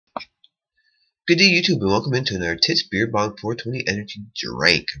Good day, YouTube, and welcome into another Tits Beer Bong 420 Energy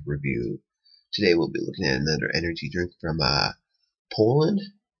Drink review. Today we'll be looking at another energy drink from Poland,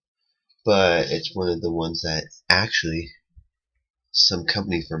 but it's one of the ones that actually some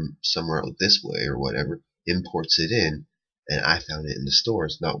company from somewhere out this way or whatever imports it in, and I found it in the store.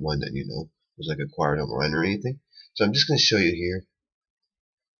 It's not one that, was like acquired online or anything. So I'm just going to show you here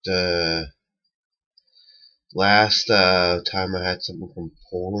the last time I had something from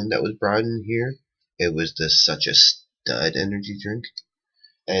Poland that was brought in here. It was Such a Stud energy drink.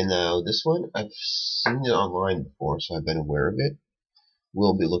 And now this one, I've seen it online before, so I've been aware of it.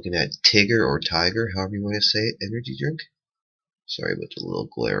 We'll be looking at Tiger or Tiger, however you want to say it, energy drink. Sorry about the little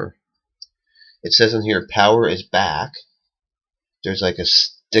glare. It says on here, power is back. There's like a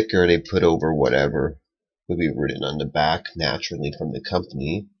sticker they put over whatever would be written on the back naturally from the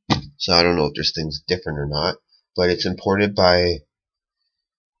company. So I don't know if this thing's different or not. But it's imported by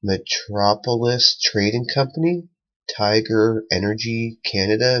Metropolis Trading Company, Tiger Energy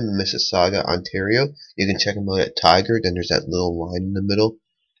Canada, Mississauga, Ontario. You can check them out at Tiger. Then there's that little line in the middle,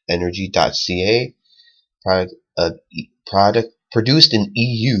 energy.ca. Product produced in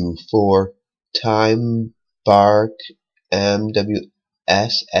EU for Time Bark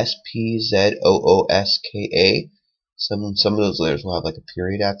MWSSPZOOSKA. Some of those letters will have like a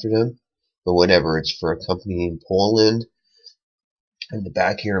period after them, but whatever. It's for a company in Poland. In the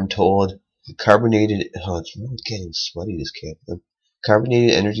back here, I'm told carbonated. Oh, it's really getting sweaty. This can.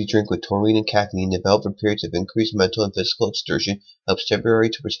 Carbonated energy drink with taurine and caffeine, developed for periods of increased mental and physical exertion, helps temporarily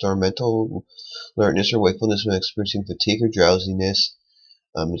to restore mental alertness or wakefulness when experiencing fatigue or drowsiness.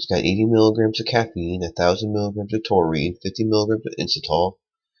 It's got 80 milligrams of caffeine, 1,000 milligrams of taurine, 50 milligrams of inositol.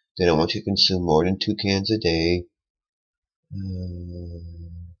 They don't want you to consume more than 2 cans a day.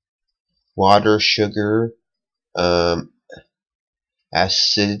 Water, sugar,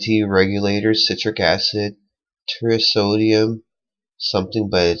 acidity regulators, citric acid, trisodium, something,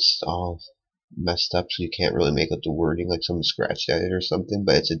 but it's all messed up, so you can't really make out the wording, like someone scratched at it or something,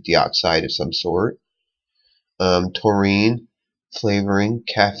 but it's a dioxide of some sort. Taurine, flavoring,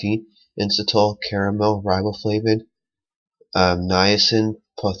 caffeine, inositol, caramel, riboflavin, niacin,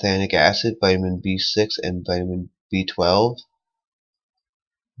 pantothenic acid, vitamin B6, and vitamin B12.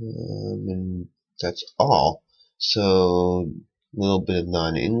 And that's all. So a little bit of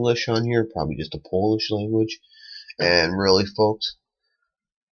non-English on here, probably just a Polish language. And really, folks,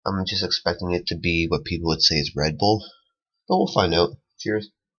 I'm just expecting it to be what people would say is Red Bull, but we'll find out.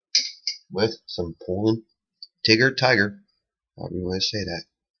 Cheers with some Poland Tiger, however you want to say that,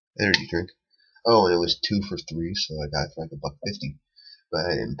 energy drink. Oh, and it was 2 for $3, so I got it for like $1.50. But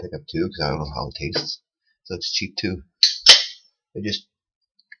I didn't pick up 2 because I don't know how it tastes. So it's cheap too. I just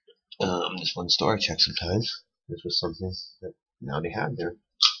this one store I check sometimes. This was something that now they have there.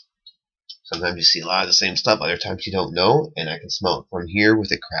 Sometimes you see a lot of the same stuff, other times you don't know, and I can smell it from here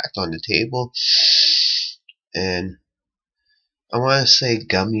with it cracked on the table. And I want to say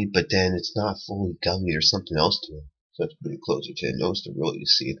gummy, but then it's not fully gummy. There's something else to it. So it's pretty closer to the nose to really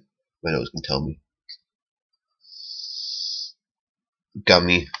see it. My nose can tell me.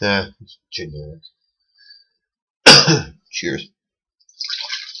 Gummy. It's generic. Cheers.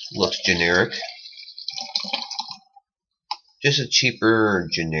 Looks generic. Just a cheaper,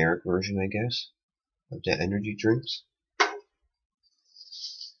 generic version, I guess, of the energy drinks.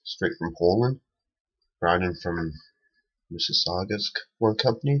 Straight from Poland. Brought in from Mississauga's one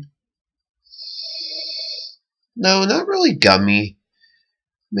company. No, not really gummy.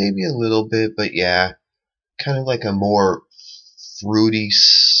 Maybe a little bit, but yeah. Kind of like a more fruity,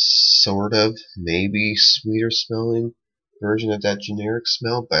 sort of, maybe sweeter smelling version of that generic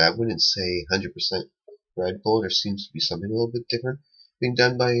smell, but I wouldn't say 100% Red Bull. There seems to be something a little bit different being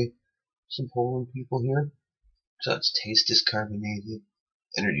done by some Poland people here. So let's taste this carbonated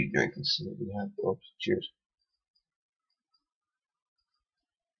energy drink and see what we have, folks. Cheers.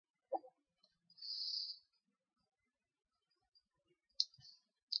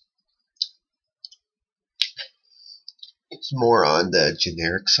 It's more on the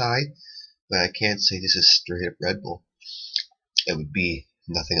generic side, but I can't say this is straight up Red Bull. It would be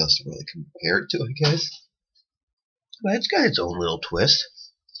nothing else to really compare it to, I guess. But it's got its own little twist.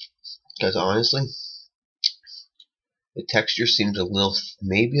 Because honestly, the texture seems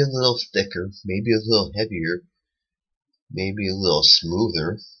maybe a little thicker, maybe a little heavier, maybe a little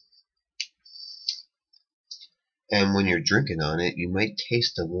smoother. And when you're drinking on it, you might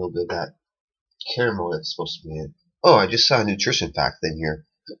taste a little bit of that caramel that's supposed to be in. Oh, I just saw a nutrition fact thing here.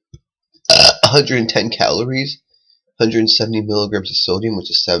 110 calories, 170 milligrams of sodium, which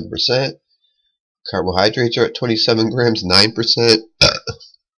is 7%. Carbohydrates are at 27 grams, 9%.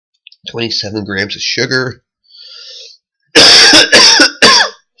 27 grams of sugar.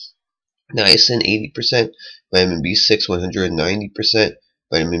 Niacin 80%, vitamin B6 190%,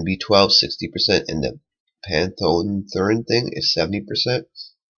 vitamin B12 60%, and the pantothenurine thing is 70%.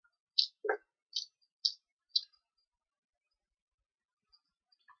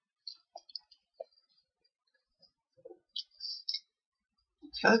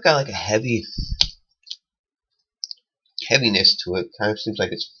 Kind of got like a heaviness to it. Kind of seems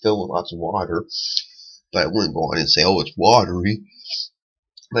like it's filled with lots of water, but I wouldn't go on and say, oh, it's watery.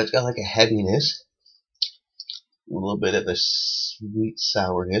 But it's got like a heaviness, a little bit of a sweet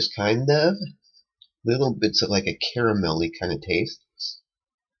sourness, kind of. Little bits of like a caramelly kind of taste.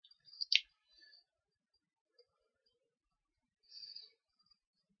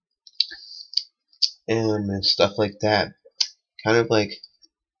 And stuff like that. Kind of like,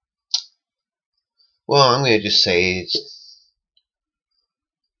 well, I'm going to just say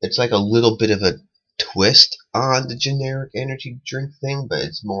it's like a little bit of a twist on the generic energy drink thing, but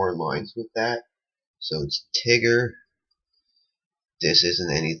it's more in lines with that. So it's Tigger. This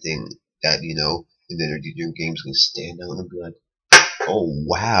isn't anything that, you know, an energy drink game's going to stand out and be like, oh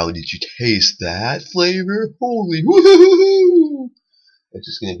wow, did you taste that flavor? Holy woohoo! It's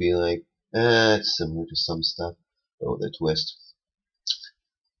just going to be like, it's similar to some stuff, but with a twist.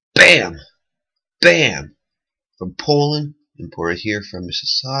 Bam! Bam! From Poland, imported here from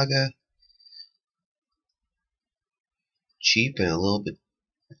Mississauga. Cheap and a little bit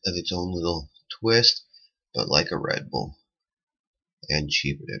of its own little twist, but like a Red Bull. And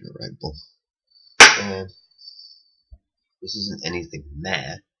cheaper than a Red Bull. And this isn't anything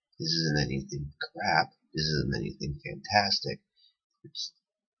meh. This isn't anything crap. This isn't anything fantastic. It's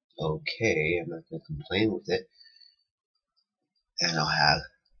okay. I'm not going to complain with it. And I'll have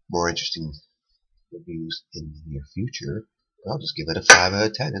more interesting reviews in the near future. I'll just give it a 5 out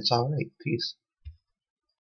of 10. It's alright. Peace.